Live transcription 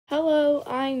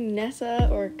Hello, I'm Nessa,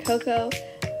 or Coco,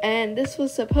 and this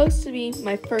was supposed to be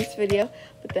my first video,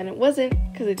 but then it wasn't,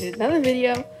 because I did another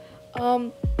video.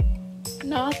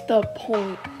 Not the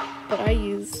point, but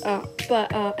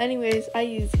anyways, I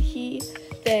use he,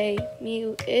 they,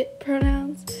 me, it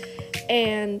pronouns,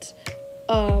 and,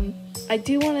 I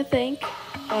do want to thank,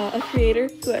 a creator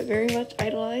who I very much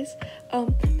idolize.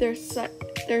 They're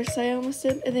Sioma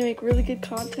Sim, and they make really good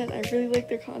content. I really like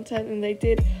their content, and they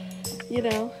did,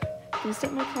 boost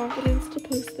up my confidence to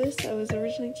post this. I was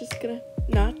originally just gonna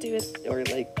not do it, or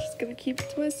just gonna keep it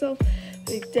to myself.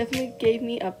 They definitely gave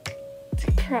me a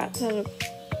crap ton of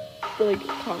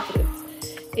confidence.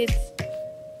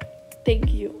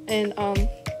 Thank you. And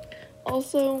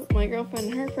also my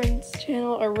girlfriend and her friend's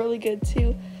channel are really good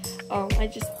too.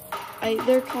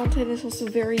 Their content is also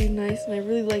very nice, and I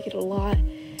really like it a lot,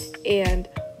 and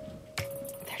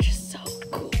they're just so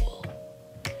cool.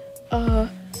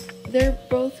 They're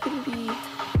both gonna be,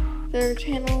 their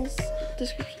channels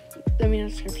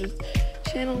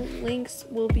channel links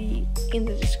will be in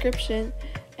the description,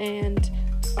 and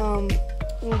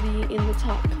will be in the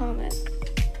top comment.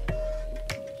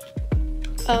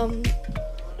 I'm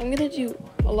gonna do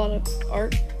a lot of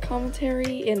art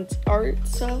commentary and art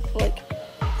stuff, like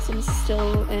some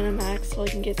still animatics, so I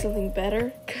can get something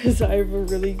better, because I have a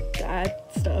really bad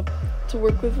stuff to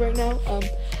work with right now.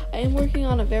 I am working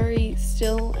on a very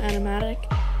still animatic.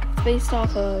 It's based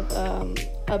off of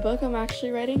a book I'm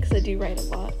actually writing, because I do write a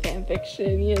lot of fan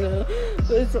fiction,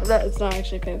 but it's not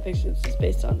actually fan fiction, it's just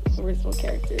based on original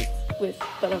characters, but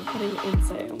I'm putting it in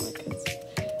Sioma because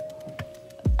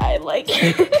I like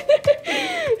it.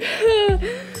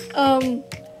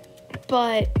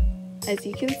 But as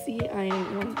you can see, I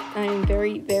am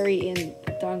very, very in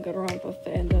the Danganronpa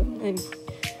fandom,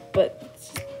 but it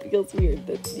just feels weird.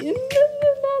 That's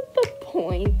not the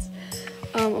point.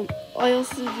 I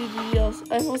also do DDLC.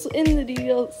 I'm also in the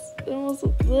DDLC.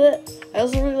 I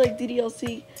also really like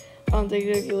DDLC,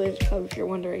 the Regulation Club, if you're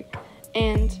wondering.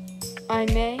 And I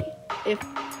may, if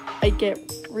I get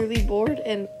really bored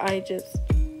and I just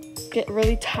get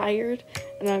really tired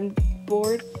and I'm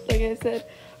bored, like I said,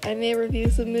 I may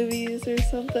review some movies or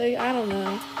something, I don't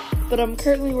know. But I'm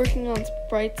currently working on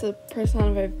sprites, a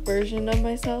personified version of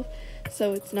myself,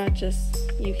 so it's not just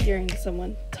you hearing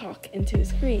someone talk into a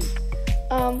screen.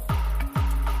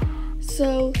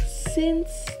 So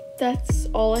since that's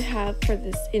all I have for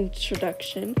this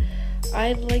introduction,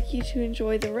 I'd like you to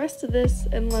enjoy the rest of this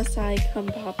unless I come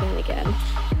pop in again.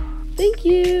 Thank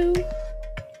you!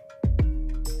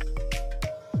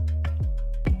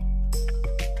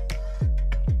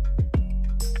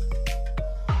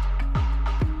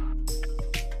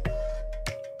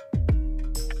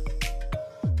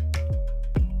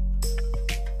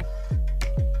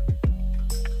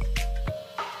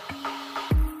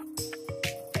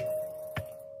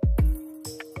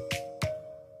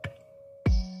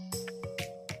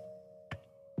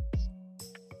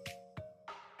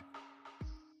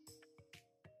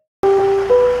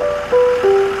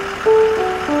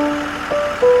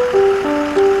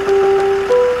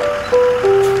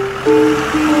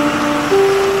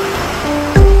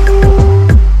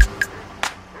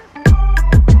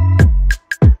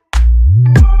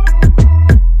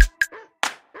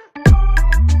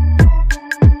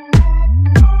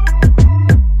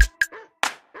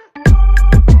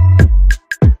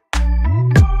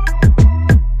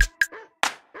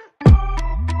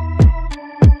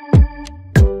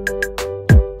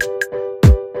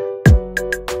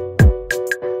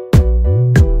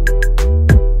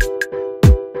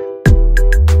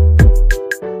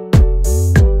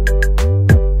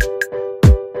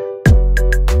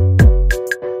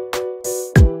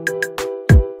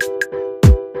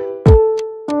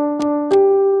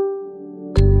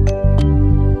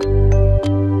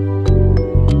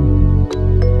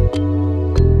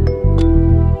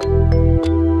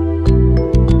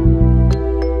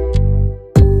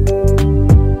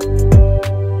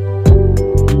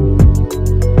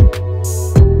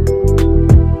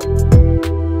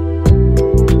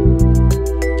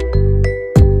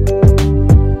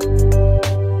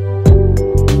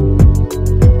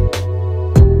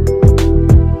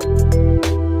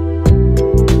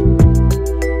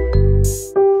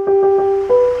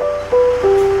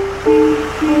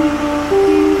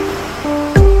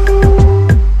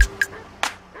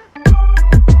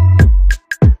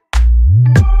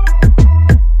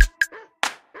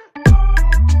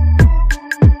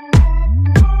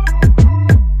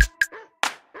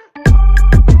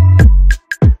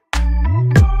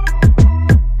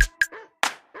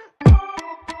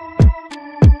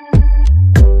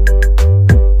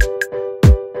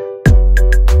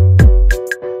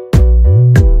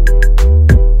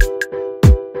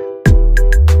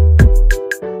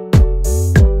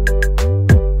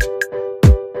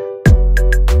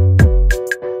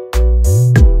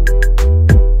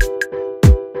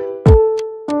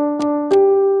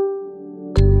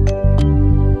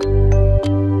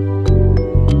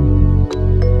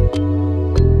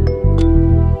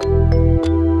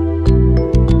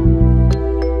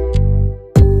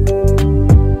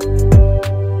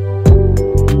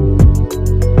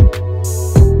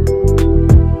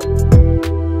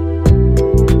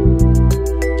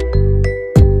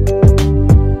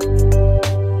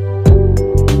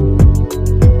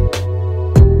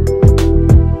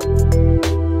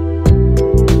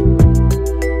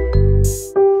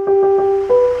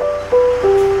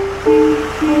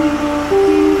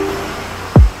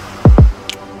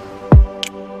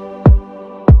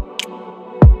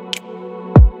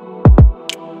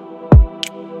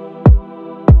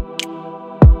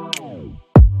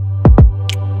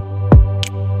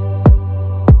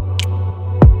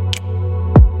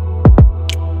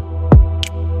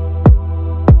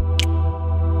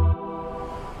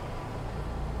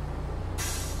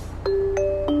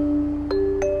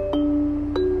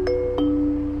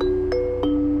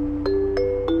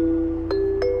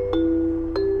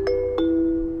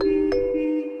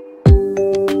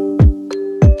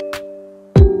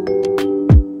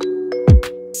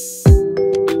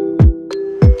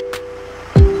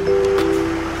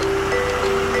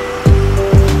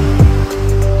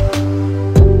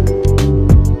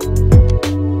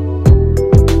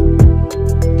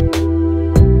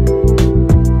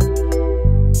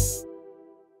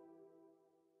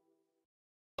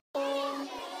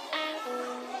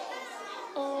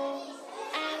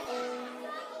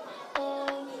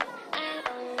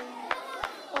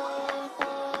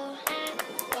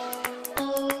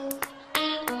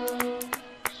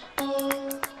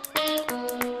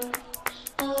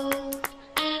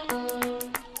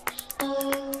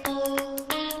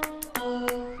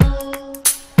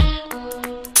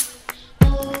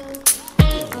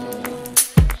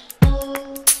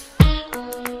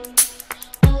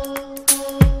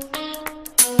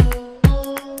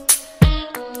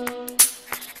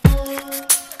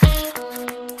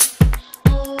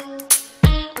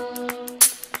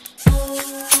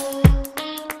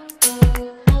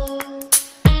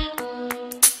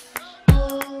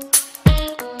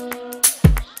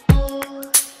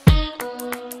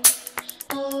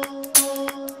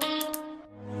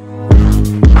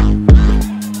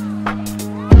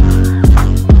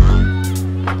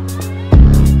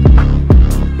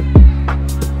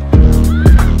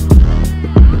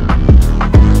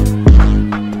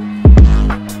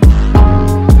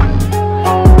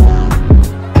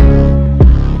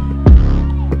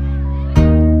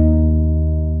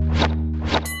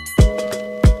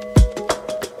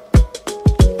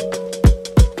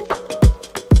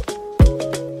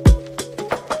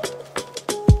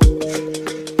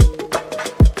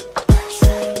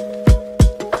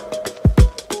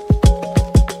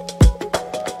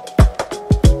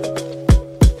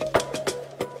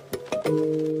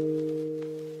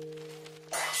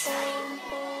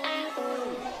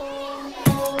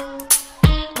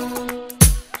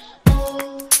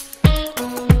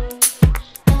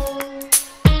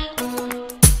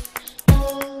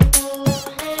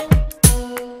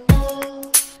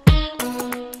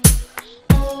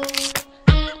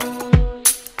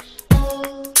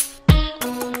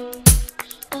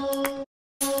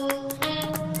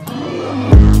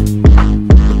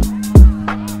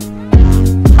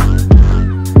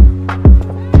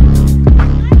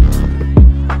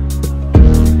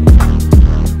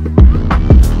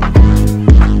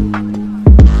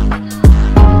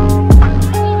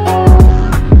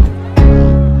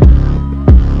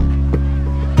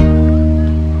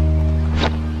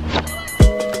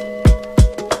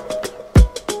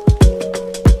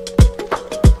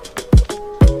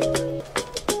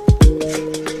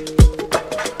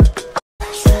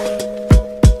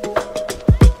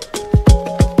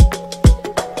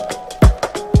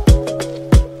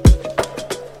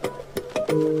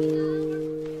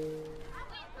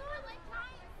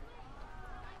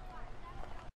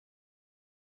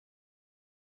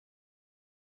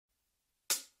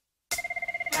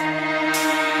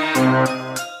 Bye.